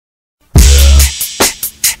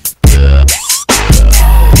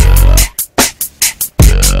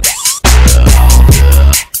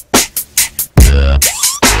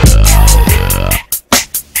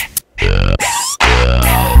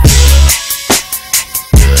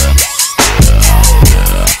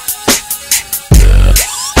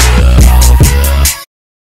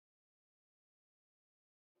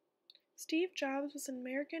Steve Jobs was an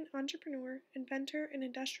American entrepreneur, inventor, and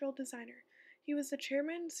industrial designer. He was the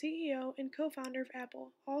chairman, CEO, and co-founder of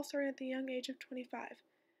Apple, all starting at the young age of 25.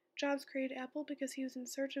 Jobs created Apple because he was in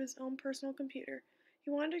search of his own personal computer. He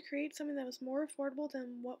wanted to create something that was more affordable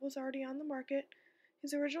than what was already on the market.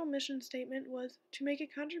 His original mission statement was to make a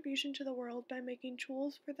contribution to the world by making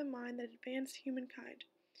tools for the mind that advance humankind.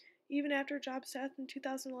 Even after Jobs' death in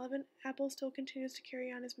 2011, Apple still continues to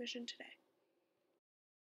carry on his mission today.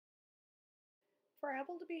 For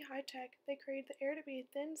Apple to be high-tech, they created the Air to be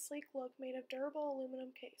a thin, sleek look made of durable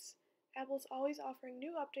aluminum case. Apple is always offering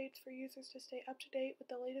new updates for users to stay up to date with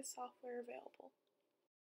the latest software available.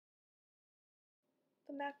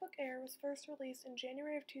 The MacBook Air was first released in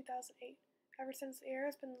January of 2008. Ever since, the Air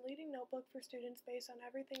has been the leading notebook for students based on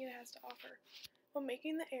everything it has to offer. When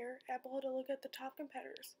making the Air, Apple had to look at the top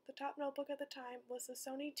competitors. The top notebook at the time was the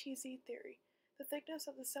Sony TZ Theory. The thickness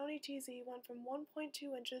of the Sony TZ went from 1.2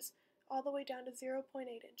 inches all the way down to 0.8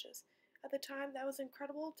 inches. At the time, that was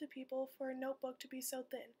incredible to people for a notebook to be so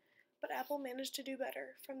thin, but Apple managed to do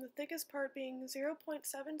better, from the thickest part being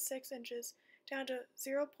 0.76 inches down to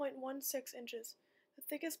 0.16 inches. The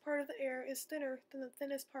thickest part of the Air is thinner than the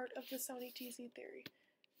thinnest part of the Sony TZ Theory.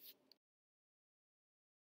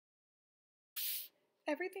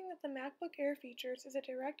 Everything that the MacBook Air features is a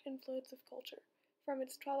direct influence of culture, from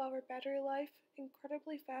its 12-hour battery life,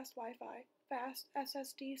 incredibly fast Wi-Fi, fast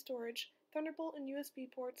SSD storage, Thunderbolt and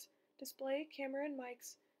USB ports, display, camera and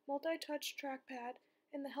mics, multi-touch trackpad,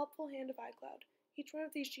 and the helpful hand of iCloud. Each one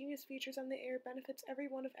of these genius features on the Air benefits every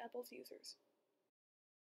one of Apple's users.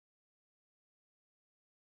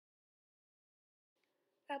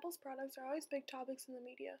 Apple's products are always big topics in the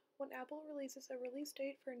media. When Apple releases a release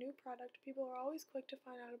date for a new product, people are always quick to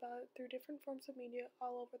find out about it through different forms of media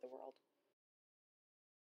all over the world.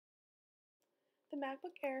 The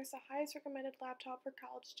MacBook Air is the highest recommended laptop for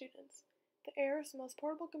college students. The Air is the most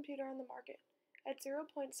portable computer on the market. At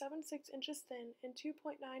 0.76 inches thin and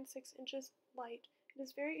 2.96 inches light, it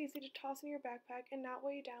is very easy to toss in your backpack and not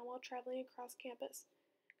weigh you down while traveling across campus.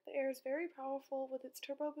 The Air is very powerful with its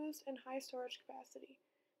turbo boost and high storage capacity.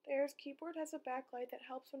 The Air's keyboard has a backlight that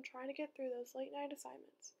helps when trying to get through those late-night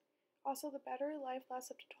assignments. Also, the battery life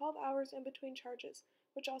lasts up to 12 hours in between charges,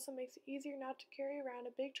 which also makes it easier not to carry around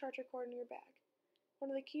a big charger cord in your bag. One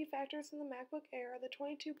of the key factors in the MacBook Air are the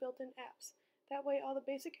 22 built-in apps. That way, all the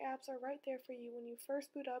basic apps are right there for you when you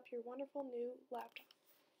first boot up your wonderful new laptop.